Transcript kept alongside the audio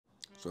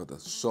So the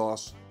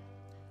sauce.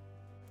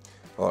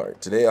 All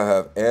right, today I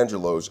have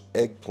Angelo's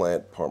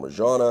Eggplant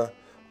Parmigiana.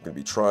 I'm going to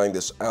be trying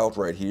this out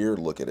right here.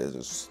 Look at it.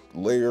 It's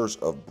layers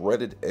of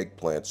breaded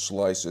eggplant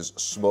slices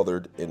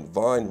smothered in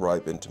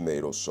vine-ripened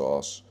tomato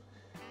sauce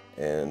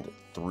and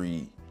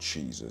 3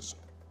 cheeses.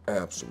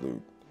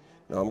 Absolute.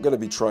 Now I'm going to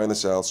be trying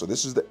this out. So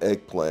this is the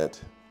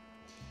eggplant.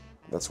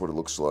 That's what it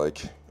looks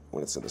like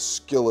when it's in a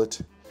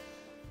skillet.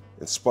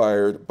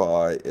 Inspired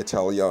by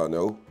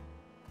Italiano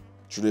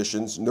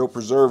traditions, no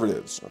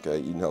preservatives. Okay,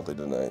 eating healthy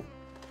tonight.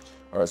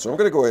 All right, so I'm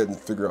gonna go ahead and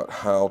figure out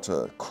how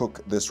to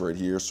cook this right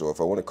here. So if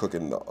I wanna cook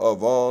it in the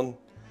oven,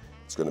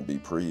 it's gonna be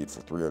preheat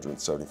for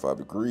 375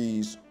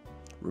 degrees.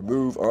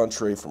 Remove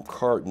entree from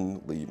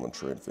carton, leave on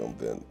tray and film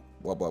then,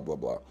 blah, blah, blah,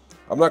 blah.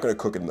 I'm not gonna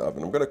cook it in the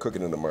oven. I'm gonna cook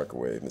it in the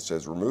microwave. And it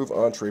says remove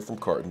entree from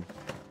carton.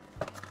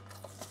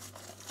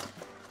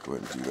 Go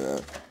ahead and do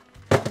that.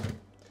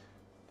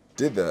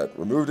 Did that,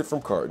 removed it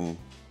from carton.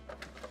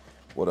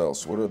 What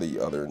else? What are the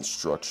other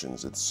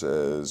instructions? It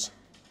says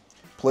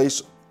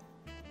place,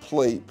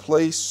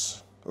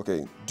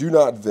 okay, do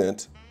not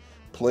vent.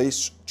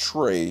 Place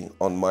tray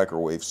on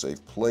microwave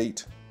safe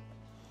plate.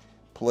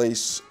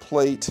 Place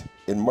plate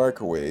in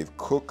microwave.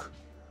 Cook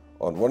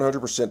on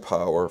 100%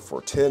 power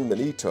for 10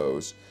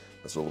 minutos.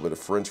 That's a little bit of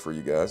French for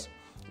you guys.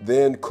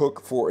 Then cook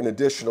for an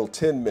additional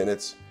 10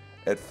 minutes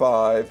at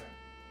 50%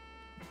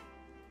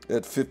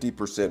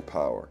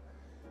 power.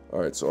 All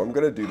right, so I'm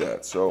gonna do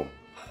that. So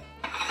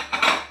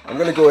I'm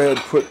gonna go ahead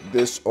and put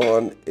this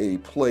on a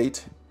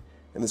plate,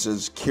 and this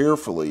is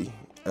carefully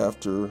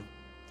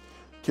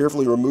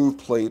remove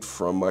plate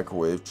from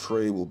microwave.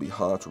 Tray will be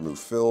hot, remove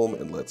film,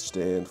 and let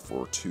stand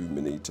for 2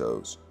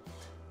 minutos.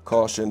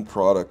 Caution,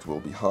 product will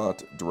be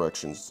hot.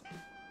 Directions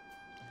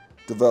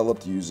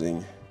developed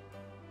using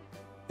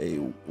a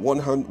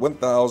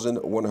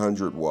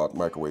 1,100 watt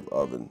microwave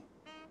oven.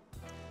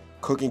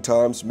 Cooking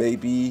times may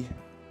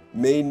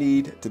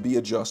need to be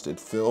adjusted.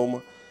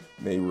 Film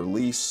may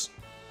release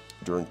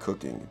during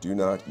cooking. Do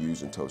not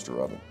use in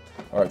toaster oven.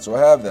 All right, so I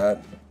have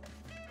that.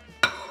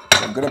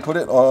 I'm gonna put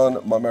it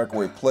on my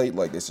microwave plate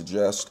like they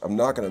suggest. I'm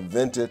not gonna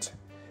vent it.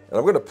 And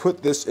I'm gonna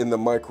put this in the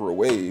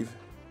microwave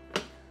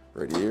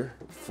right here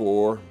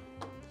for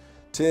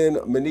 10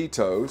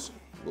 minutos.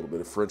 A little bit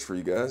of French for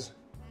you guys.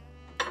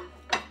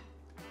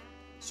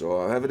 So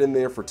I'll have it in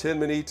there for 10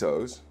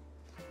 minutos.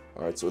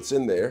 All right, so it's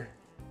in there.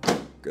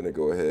 Gonna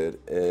go ahead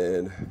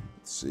and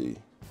let's see.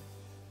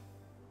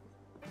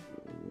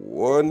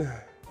 1,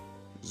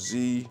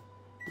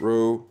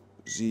 0,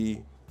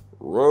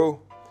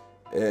 0,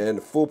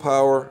 and full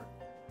power.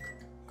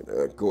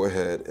 Gonna go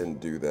ahead and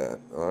do that.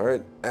 All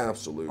right,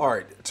 absolutely. All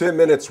right, 10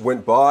 minutes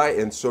went by,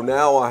 and so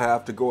now I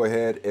have to go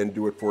ahead and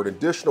do it for an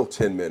additional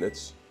 10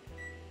 minutes.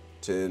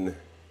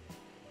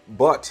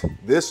 But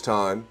this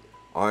time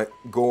I'm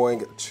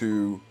going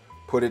to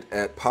put it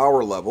at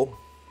power level.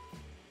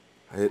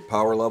 I hit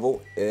power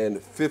level and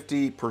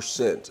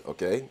 50%,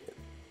 okay?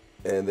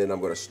 And then I'm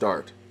gonna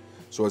start.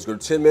 So it's gonna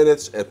 10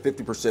 minutes at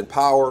 50%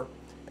 power,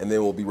 and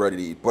then we'll be ready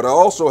to eat. But I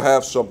also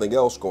have something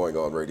else going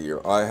on right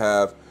here. I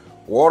have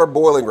water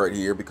boiling right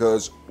here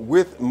because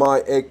with my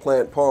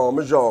eggplant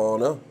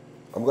parmigiana,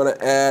 I'm gonna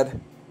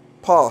add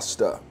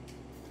pasta.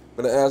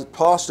 I'm gonna add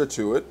pasta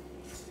to it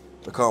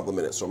to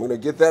complement it. So I'm gonna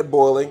get that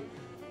boiling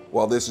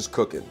while this is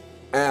cooking.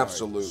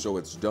 Absolutely. Right, so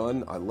it's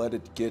done. I let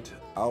it get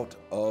out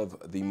of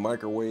the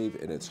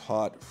microwave and it's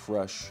hot,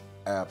 fresh,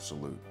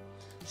 absolute.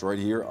 So right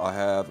here I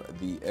have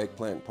the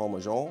eggplant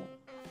parmesan,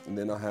 and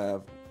then I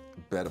have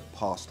a bed of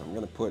pasta. I'm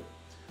gonna put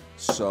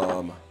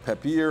some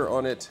pepper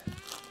on it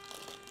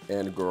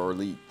and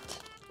garlic,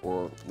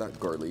 or not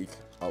garlic,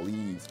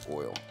 olive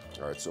oil.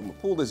 All right, so I'm gonna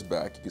pull this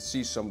back. You can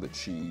see some of the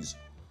cheese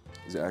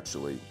is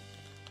actually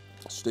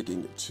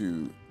sticking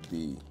to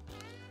the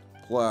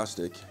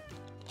plastic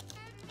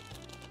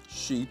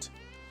sheet.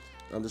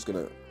 I'm just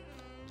gonna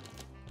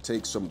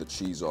take some of the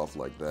cheese off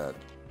like that.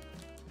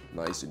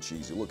 Nice and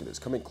cheesy. Look at this.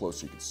 Coming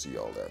closer, you can see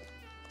all that.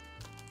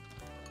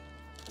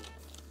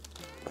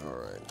 All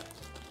right.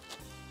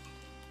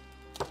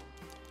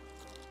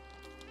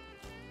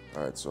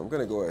 All right, so I'm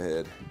gonna go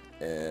ahead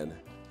and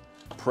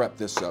prep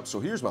this up. So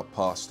here's my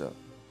pasta.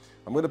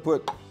 I'm gonna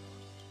put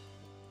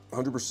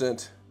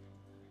 100%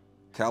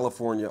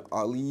 California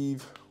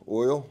olive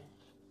oil.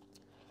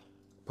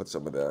 Put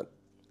some of that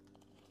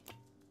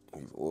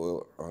olive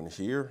oil on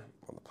here,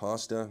 on the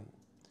pasta,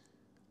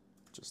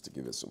 just to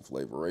give it some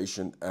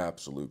flavoration.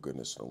 Absolute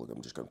goodness. Now look,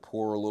 I'm just gonna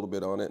pour a little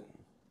bit on it,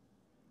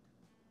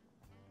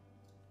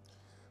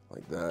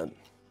 like that.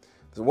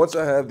 So once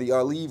I have the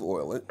olive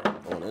oil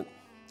on it,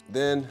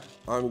 then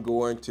I'm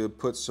going to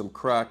put some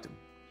cracked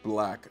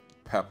black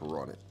pepper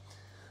on it,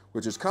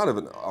 which is kind of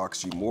an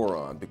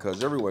oxymoron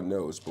because everyone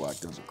knows black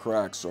doesn't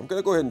crack. So I'm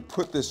gonna go ahead and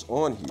put this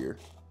on here.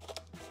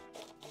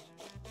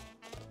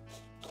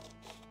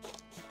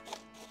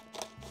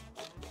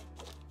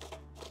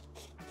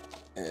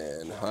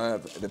 And I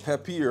have the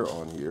pepper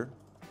on here,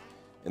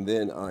 and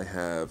then I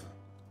have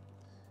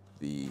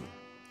the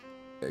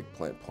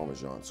eggplant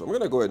parmesan. So I'm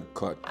gonna go ahead and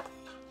cut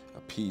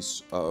a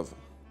piece of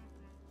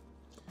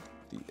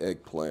The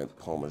eggplant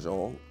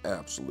parmesan,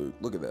 absolute.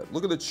 Look at that.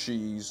 Look at the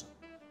cheese.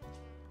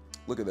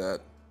 Look at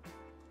that.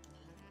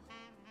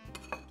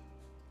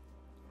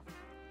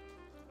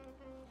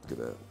 Look at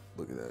that.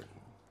 Look at that.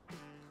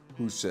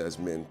 Who says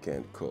men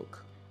can't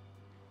cook?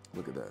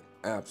 Look at that.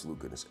 Absolute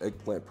goodness.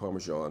 Eggplant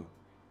parmesan.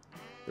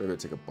 I'm gonna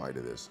take a bite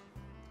of this.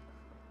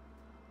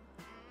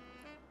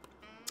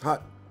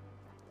 Hot.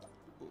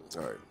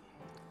 All right.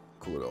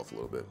 Cool it off a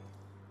little bit.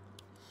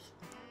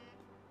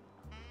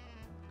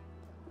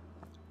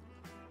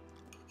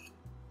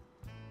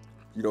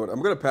 You know what?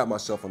 I'm gonna pat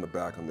myself on the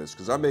back on this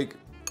because I make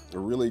a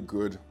really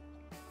good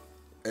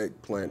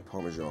eggplant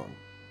parmesan,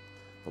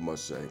 I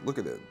must say. Look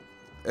at that.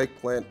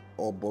 Eggplant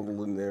all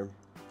bundled in there.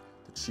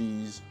 The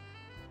cheese,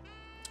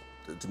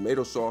 the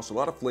tomato sauce, a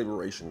lot of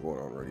flavoration going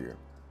on right here.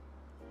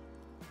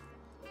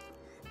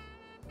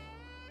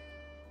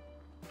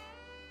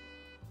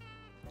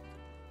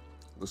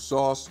 The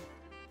sauce,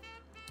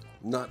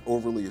 not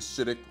overly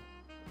acidic.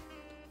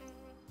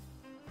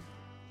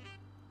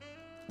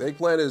 The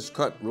eggplant is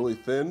cut really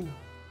thin,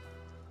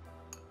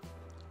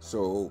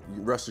 so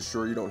you rest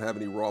assured you don't have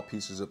any raw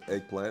pieces of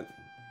eggplant.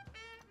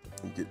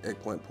 You get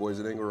eggplant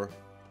poisoning, or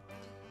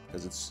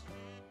as it's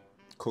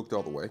cooked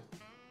all the way,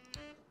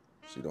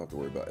 so you don't have to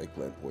worry about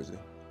eggplant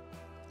poisoning.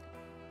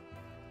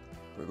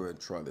 I'm gonna go ahead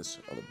and try this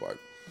other bite.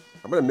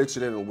 I'm gonna mix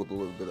it in with a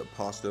little bit of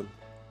pasta.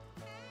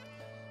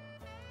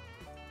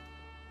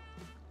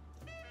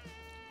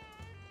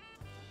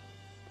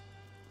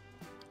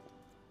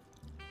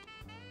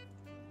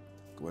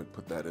 Go ahead and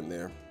put that in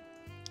there.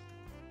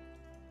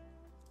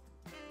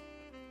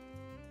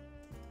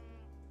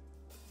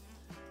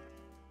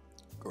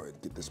 Go ahead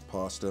and get this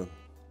pasta.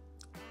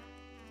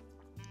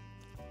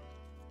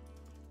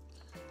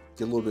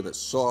 Get a little bit of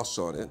sauce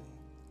on it.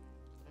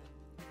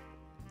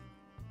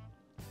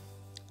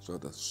 So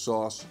the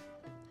sauce,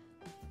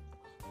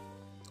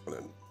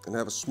 and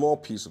have a small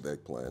piece of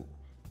eggplant.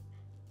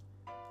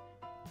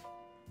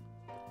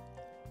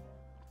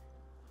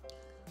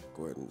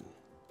 Go ahead and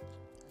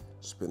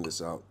spin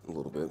this out a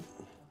little bit.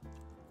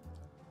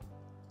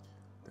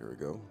 There we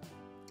go.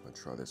 I'll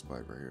try this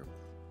bite right here.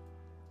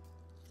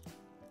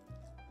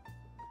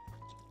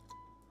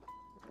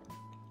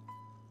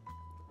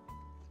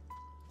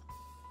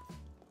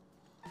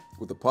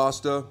 With the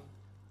pasta,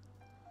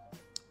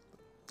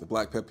 the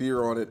black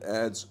pepper on it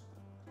adds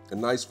a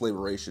nice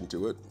flavoration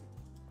to it.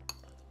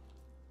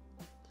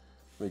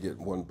 Let me get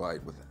one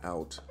bite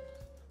without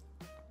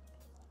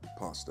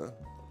pasta.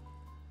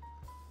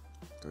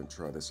 Go ahead and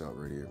try this out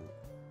right here.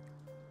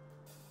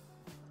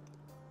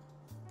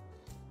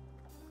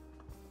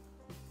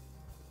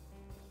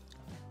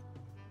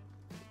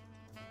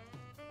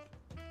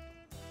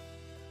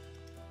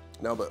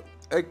 Now the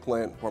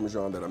eggplant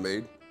parmesan that I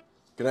made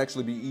can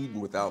actually be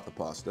eaten without the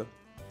pasta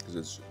because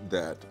it's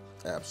that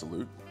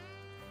absolute,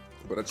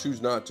 but I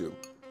choose not to.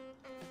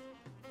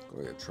 Go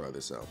ahead and try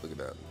this out. Look at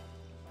that.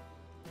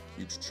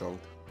 Huge chunk.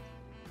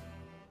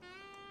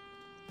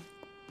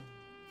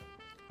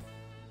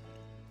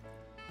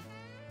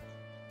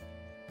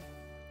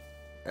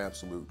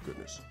 Absolute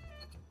goodness.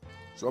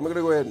 So I'm gonna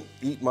go ahead and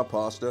eat my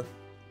pasta.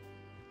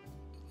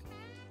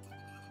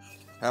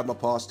 Have my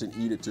pasta and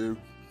eat it too.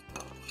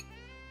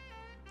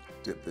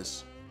 Dip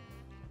this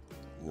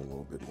in a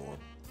little bit more.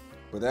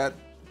 But that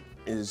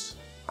is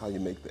how you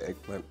make the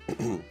eggplant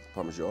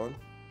parmesan.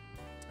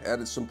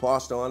 Added some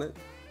pasta on it.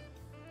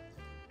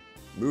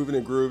 Moving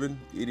and grooving,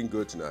 eating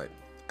good tonight.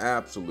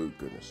 Absolute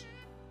goodness.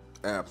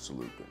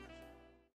 Absolute goodness.